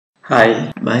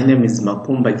Hi, my name is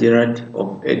Makumba Gerard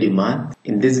of EduMath.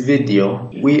 In this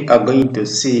video, we are going to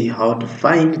see how to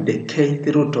find the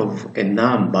kth root of a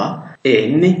number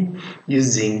n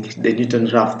using the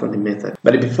Newton-Raphson method.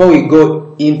 But before we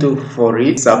go into for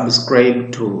it,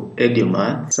 subscribe to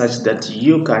EduMath such that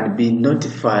you can be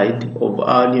notified of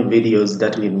our new videos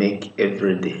that we make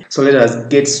every day. So let us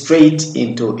get straight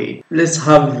into it. Let's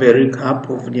have a recap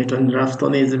of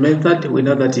Newton-Raphson's method. We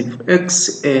know that if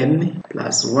xn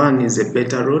plus 1 is a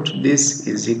beta root, this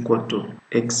is equal to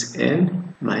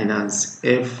xn minus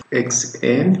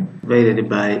fxn divided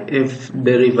by f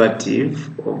derivative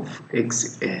of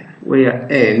xn,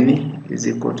 where n is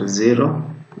equal to 0,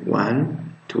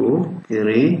 1, 2,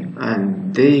 3,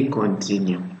 and they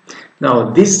continue.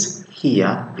 Now this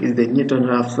here is the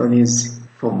Newton-Raphson's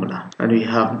formula, and we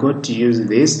have got to use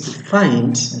this to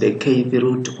find the kth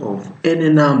root of any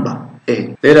number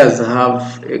n. Let us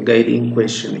have a guiding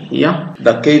question here.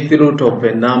 The kth root of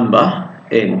a number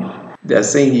n. They are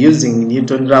saying using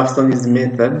Newton-Raphson's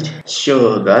method,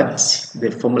 show that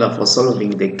the formula for solving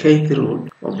the kth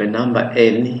root of a number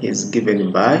n is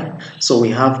given by, so we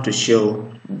have to show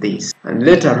this. And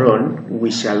later on,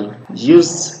 we shall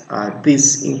use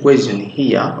this equation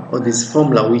here, or this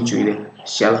formula which we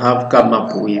shall have come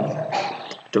up with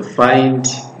to find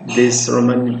this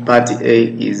Roman part A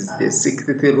is the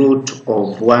 60th root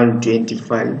of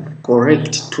 125,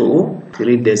 correct to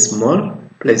 3 decimal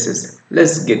places.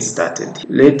 Let's get started.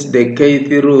 Let the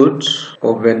kth root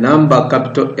of a number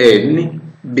capital N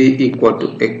be equal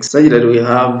to x, such that we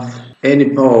have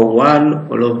n power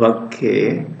 1 all over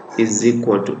k is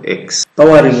equal to x.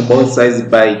 Powering both sides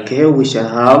by k, we shall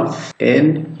have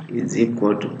n is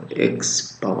equal to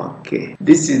x power k.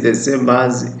 This is the same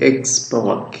as x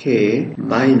power k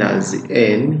minus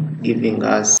n, giving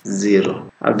us 0.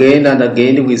 Again and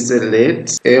again we say let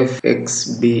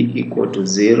fx be equal to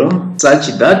 0, such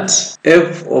that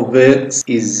f of x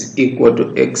is equal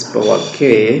to x power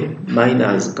k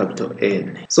minus capital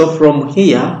N. So from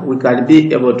here we can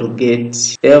be able to get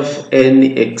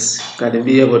fnx, can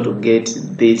be able to get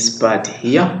this part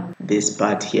here, this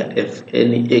part here,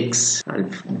 fnx,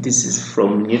 and this is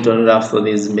from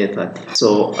Newton-Raphson's method.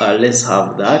 So let's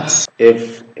have that.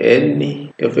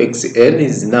 fxn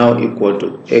is now equal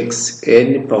to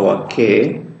xn power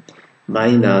k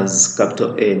minus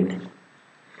capital N.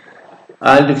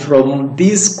 And from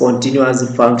this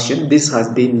continuous function, this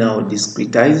has been now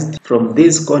discretized. From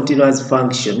this continuous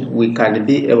function, we can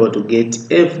be able to get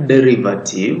f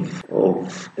derivative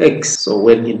of x. So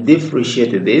when you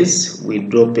differentiate this, we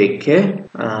drop a k,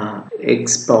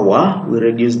 x power, we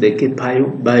reduce the k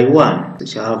by 1. We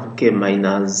shall have k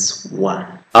minus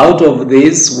 1. Out of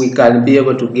this, we can be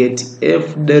able to get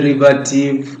f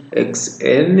derivative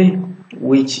xn,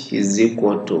 which is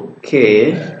equal to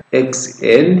k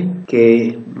xn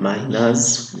k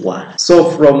minus 1.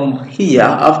 So from here,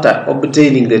 after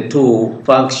obtaining the two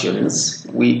functions,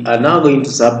 we are now going to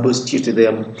substitute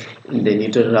them in the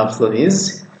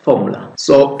Newton-Raphson's formula.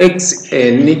 So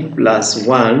xn plus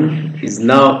 1 is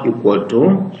now equal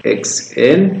to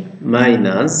xn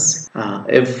minus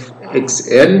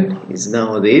fxn is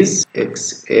now this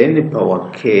xn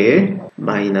power k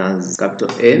minus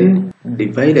capital N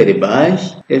divided by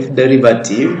f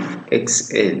derivative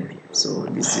xn. So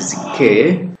this is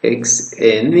k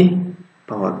xn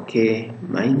power k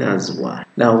minus 1.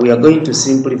 Now we are going to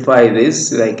simplify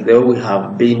this like the way we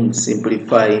have been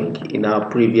simplifying in our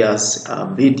previous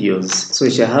videos. So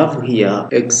we shall have here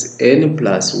xn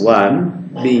plus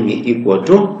 1 being equal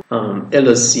to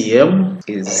LCM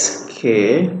is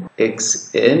k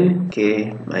xn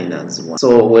k minus 1.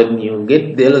 So when you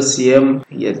get the LCM,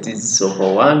 here it is, so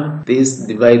for 1, this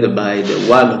divided by the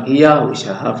 1 here, we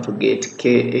shall have to get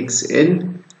k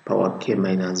xn power k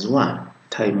minus 1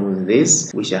 times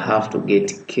this, we shall have to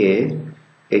get k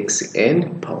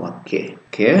xn power k.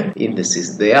 Okay,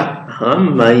 indices there,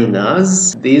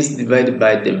 minus this divided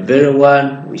by the very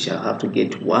 1, we shall have to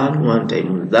get 1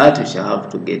 times that, we shall have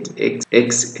to get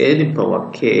xn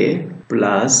power k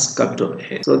plus capital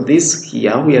N. So this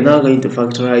here, we are now going to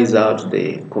factorize out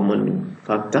the common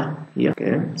factor here.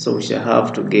 Okay, so we shall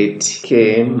have to get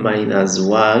k minus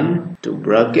 1 to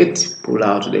bracket, pull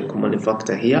out the common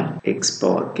factor here, x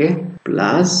power k,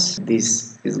 plus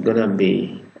this is gonna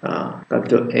be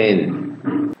capital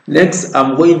N. Next,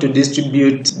 I'm going to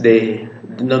distribute the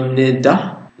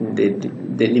denominator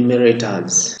in the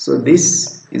numerators. So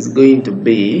this is going to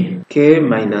be k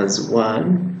minus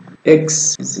 1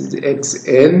 x, this is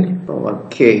xn power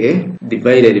k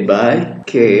divided by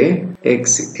k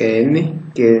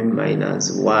xn k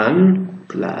minus 1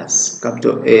 plus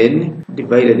capital N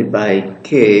divided by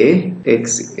K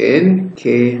xn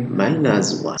K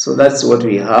minus 1. So that's what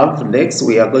we have. Next,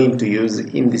 we are going to use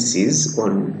indices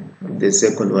on the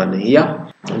second one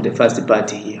here, on the first part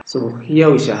here. So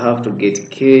here we shall have to get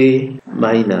K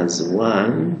minus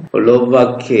 1 all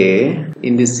over K.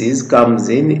 Indices comes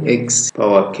in x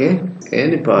power K,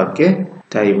 N power K,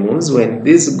 times when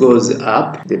this goes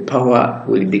up, the power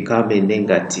will become a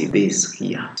negative, this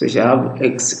here. So you shall have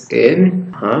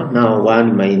xn, now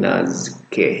 1 minus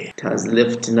K. It has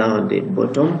left now the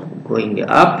bottom going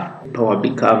up, power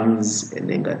becomes a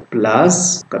negative,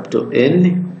 plus capital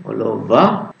N all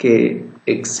over K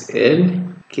xn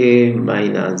K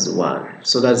minus 1.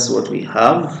 So that's what we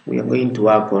have. We are going to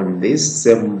work on this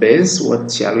same base. What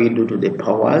shall we do to the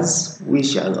powers? We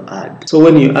shall add. So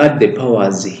when you add the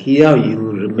powers here,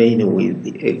 you remain with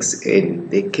the xn.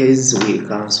 The k's will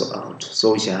cancel out.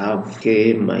 So we shall have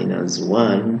K minus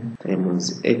 1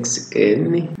 times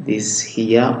xn, this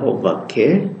here over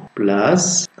K,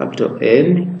 plus capital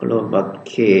N all over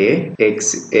K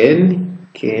xn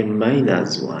K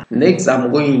minus 1. Next,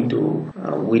 I'm going to,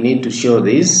 we need to show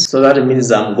this. So that means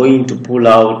I'm going to pull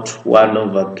out 1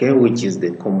 over K, which is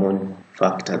the common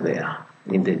factor there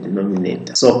in the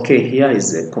denominator. So K here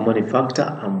is a common factor.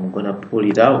 I'm going to pull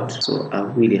it out. So I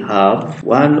will have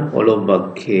 1 all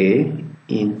over K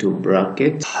into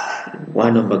bracket.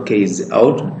 1 over K is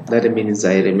out. That means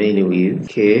I remain with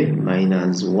K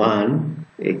minus 1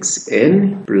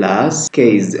 xn plus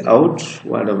K is out,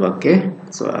 1 over K.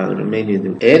 So I will remain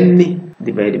with N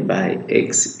divided by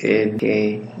xn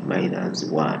K minus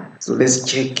 1. So let's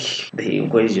check the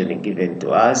equation given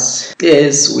to us.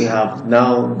 Yes, we have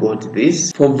now got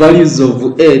this. For values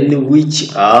of N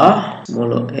which are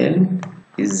small n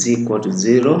is equal to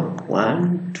 0,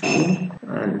 1, 2,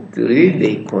 and 3,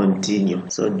 they continue.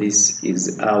 So this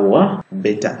is our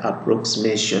better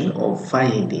approximation of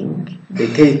finding the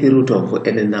kth root of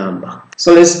any number.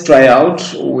 So let's try out.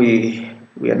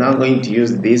 We are now going to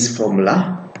use this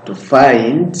formula to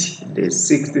find the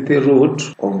 60th root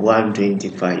of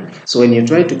 125. So when you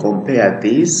try to compare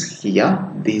this here,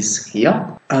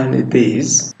 and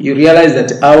this, you realize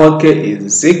that our K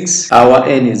is 6, our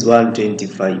N is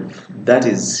 125. That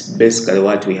is basically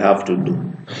what we have to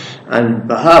do. And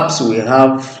perhaps we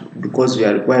have, because we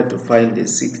are required to find the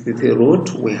 60th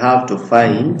root, we have to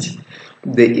find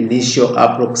the initial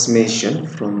approximation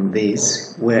from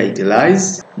this, where it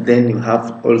lies. Then you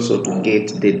have also to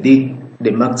get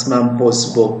the maximum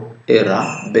possible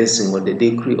error based on the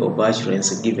degree of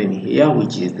assurance given here,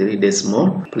 which is 3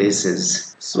 decimal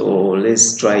places. So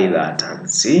let's try that and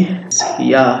see.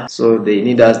 Here, so they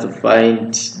need us to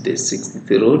find the 60th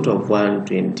root of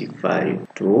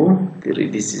 125 to 3.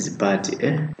 This is part 3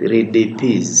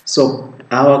 dps. So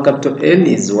our capital N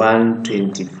is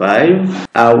 125.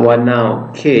 Our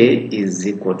now K is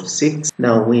equal to 6.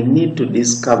 Now we need to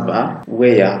discover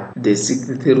where the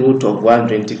 60th root of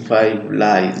 125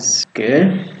 lies.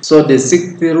 Okay. So the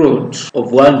 60th root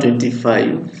of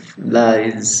 125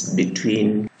 lies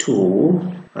between 2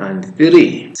 and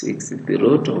 3. 60th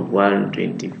root of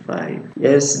 125.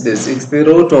 Yes, the 60th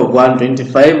root of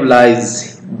 125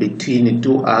 lies between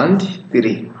 2 and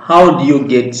 3. How do you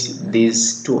get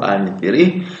these 2 and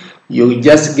 3? You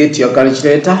just get your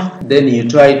calculator, then you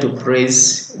try to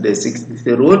press the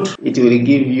 60th root. It will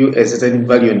give you a certain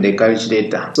value in the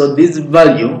calculator. So this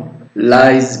value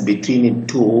lies between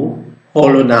 2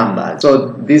 whole numbers. So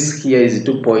this here is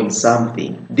 2 point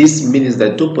something. This means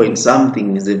that 2 point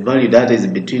something is a value that is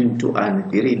between 2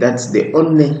 and 3. That's the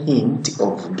only hint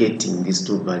of getting these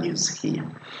two values here.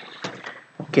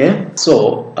 Okay,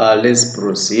 so let's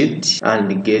proceed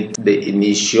and get the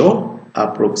initial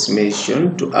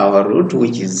approximation to our root,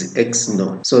 which is x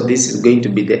naught. So this is going to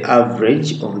be the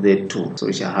average of the two. So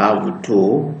we shall have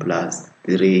 2 plus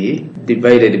 3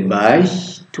 divided by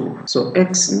 2. So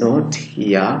x naught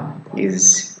here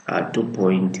is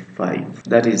 2.5.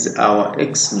 That is our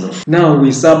x naught. Now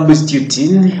we substitute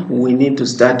in. We need to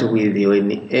start with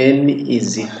when n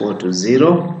is equal to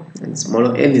 0 and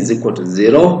small n is equal to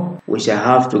 0. We shall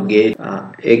have to get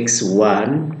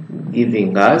x1,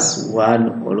 giving us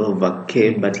 1 all over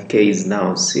k, but k is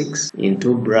now 6,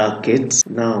 into brackets.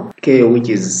 Now k, which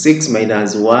is 6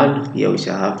 minus 1, here we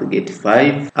shall have to get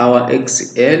 5. Our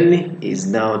xn is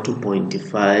now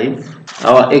 2.5.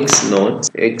 Our x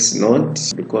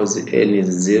naught, because n is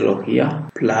 0 here,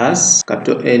 plus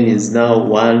capital N is now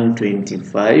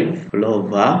 125 all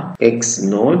over x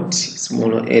naught,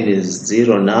 small n is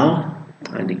 0 now,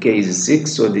 and k is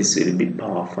 6, so this will be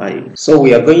power 5. So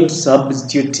we are going to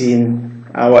substitute in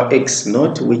our x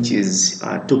naught, which is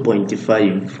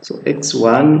 2.5. So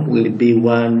x1 will be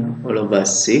 1 all over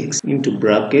 6 into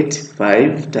bracket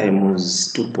 5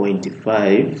 times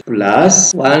 2.5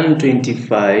 plus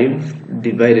 125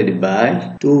 divided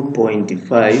by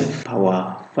 2.5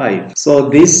 power 5. So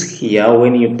this here,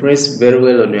 when you press very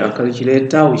well on your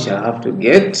calculator, we shall have to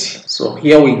get, so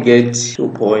here we get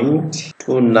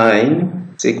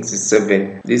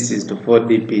 2.2967. This is the 4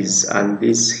 dps, and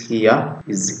this here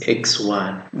is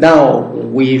x1. Now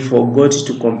we forgot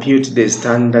to compute the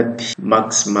standard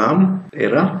maximum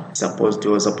error. It was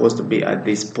supposed to be at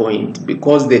this point,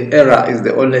 because the error is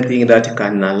the only thing that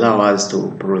can allow us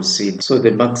to proceed. So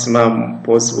the maximum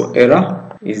possible error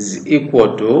is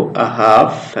equal to a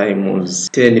half times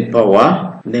 10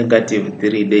 power negative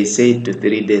 3. They say to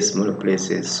 3 decimal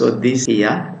places. So this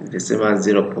here is the same as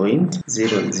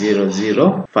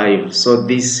 0.0005. So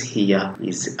this here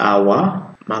is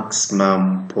our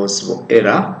maximum possible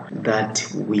error that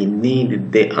we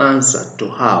need the answer to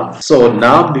have. So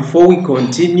now, before we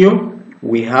continue,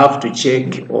 we have to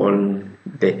check on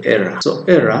the error. So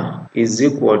error is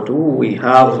equal to, we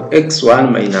have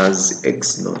x1 minus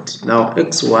x naught. Now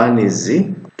x1 is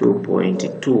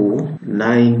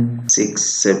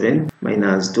 2.2967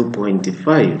 minus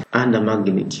 2.5 under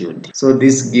magnitude. So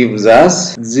this gives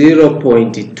us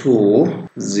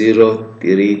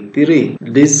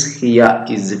 0.2033. This here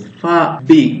is far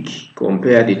big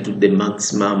compared to the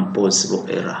maximum possible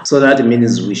error. So that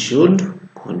means we should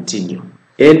continue.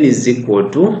 N is equal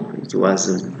to, it was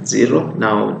 0,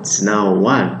 now it's now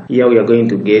 1. Here we are going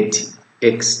to get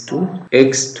x2.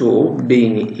 x2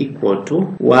 being equal to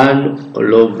 1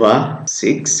 all over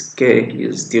 6. K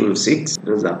is still 6.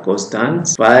 Those are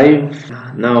constants. 5.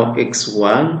 Now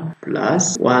x1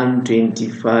 plus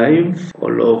 125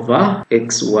 all over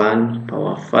x1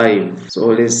 power 5. So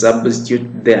let's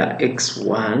substitute there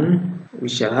x1. We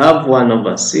shall have 1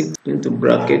 over 6 into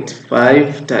bracket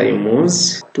 5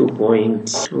 times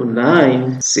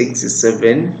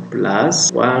 2.2967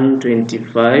 plus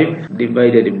 125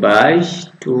 divided by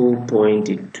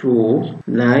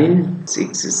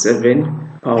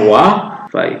 2.2967 power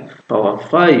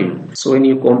 5. So when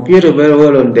you compute very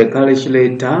well on the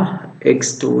calculator,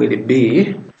 x2 will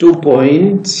be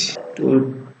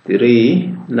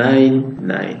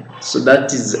 2.2399. So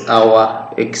that is our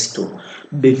x2.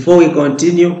 Before we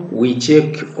continue, we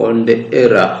check on the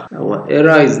error. Our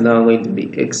error is now going to be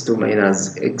x2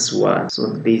 minus x1.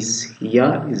 So this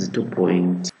here is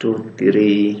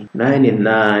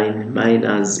 2.2399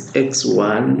 minus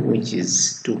x1, which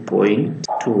is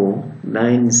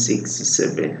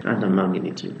 2.2967 under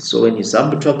magnitude. So when you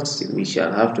subtract, we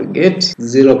shall have to get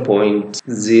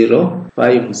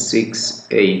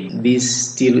 0.0568. This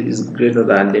still is greater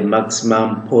than the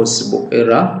maximum possible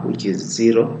error, which is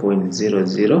 0.005.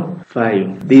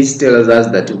 This tells us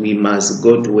that we must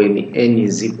go to when n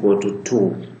is equal to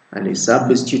 2, and we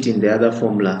substitute in the other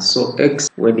formula. So x,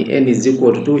 when n is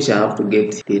equal to 2, we shall have to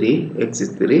get 3. X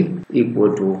is 3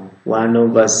 equal to 1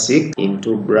 over 6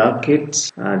 into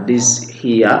bracket. This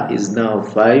here is now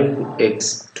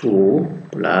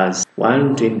 5x2 plus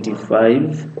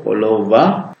 125 all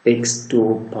over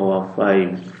x2 power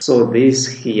 5. So this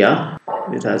here,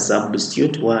 let us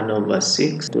substitute 1 over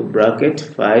 6 to bracket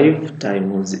 5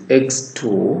 times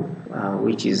x2,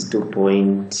 which is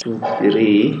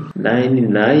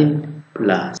 2.2399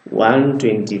 plus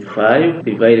 125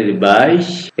 divided by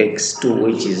x2,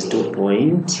 which is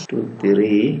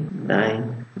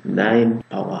 2.2399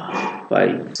 power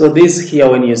 5. So this here,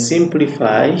 when you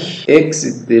simplify,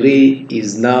 x3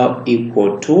 is now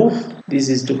equal to, this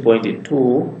is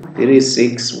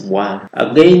 2.2361.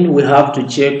 Again, we have to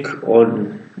check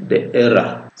on the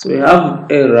error. So we have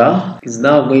error is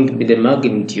now going to be the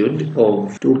magnitude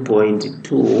of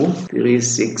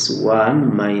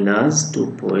 2.2361 minus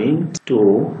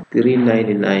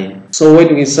 2.2399. So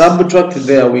when we subtract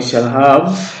there, we shall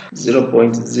have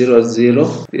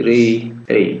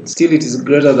 0.0038. Still, it is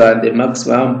greater than the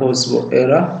maximum possible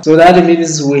error. So that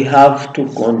means we have to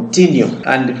continue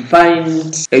and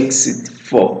find exit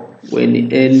 4 when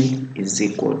n is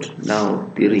equal to now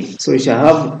 3. So we shall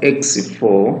have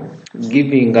x4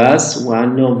 giving us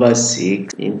 1 over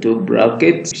 6 into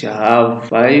bracket. We shall have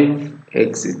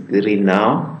 5x3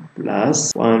 now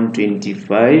plus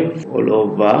 125 all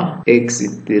over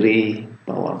x3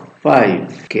 power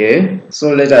 5. Okay,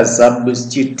 so let us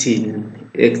substitute in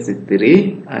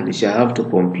x3 and we shall have to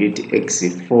compute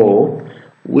x4,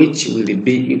 which will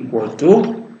be equal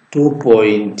to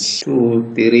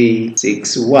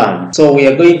 2.2361. So we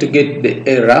are going to get the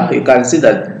error. You can see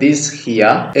that this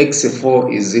here,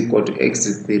 x4 is equal to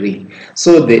x3.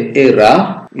 So the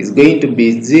error is going to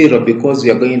be 0 because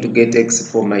we are going to get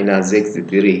x4 minus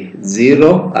x3.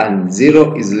 0 and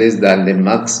 0 is less than the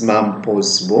maximum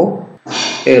possible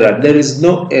error. There is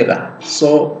no error,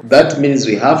 so that means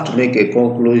we have to make a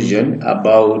conclusion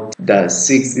about the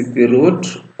 60th root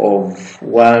of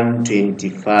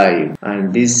 125,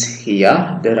 and this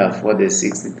here, therefore the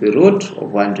 60th root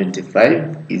of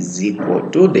 125 is equal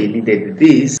to, they needed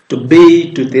this to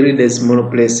be to 3 decimal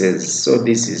places, so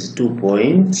this is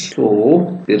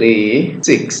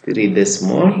 2.236, 3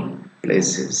 decimal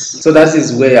places. So that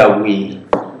is where we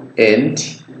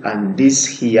end. And this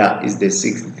here is the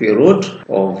 60th root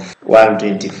of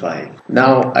 125.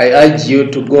 Now I urge you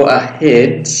to go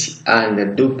ahead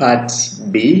and do part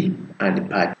B and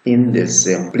part in the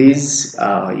same. Please,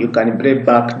 you can play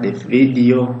back the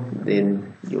video,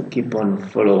 then you keep on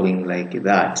following like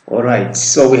that. Alright,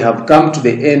 so we have come to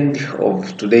the end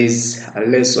of today's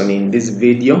lesson. In this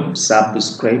video,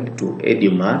 subscribe to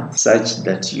EduMath such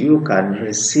that you can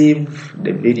receive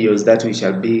the videos that we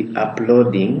shall be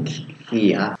uploading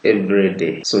here every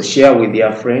day. So share with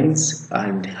your friends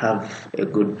and have a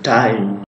good time.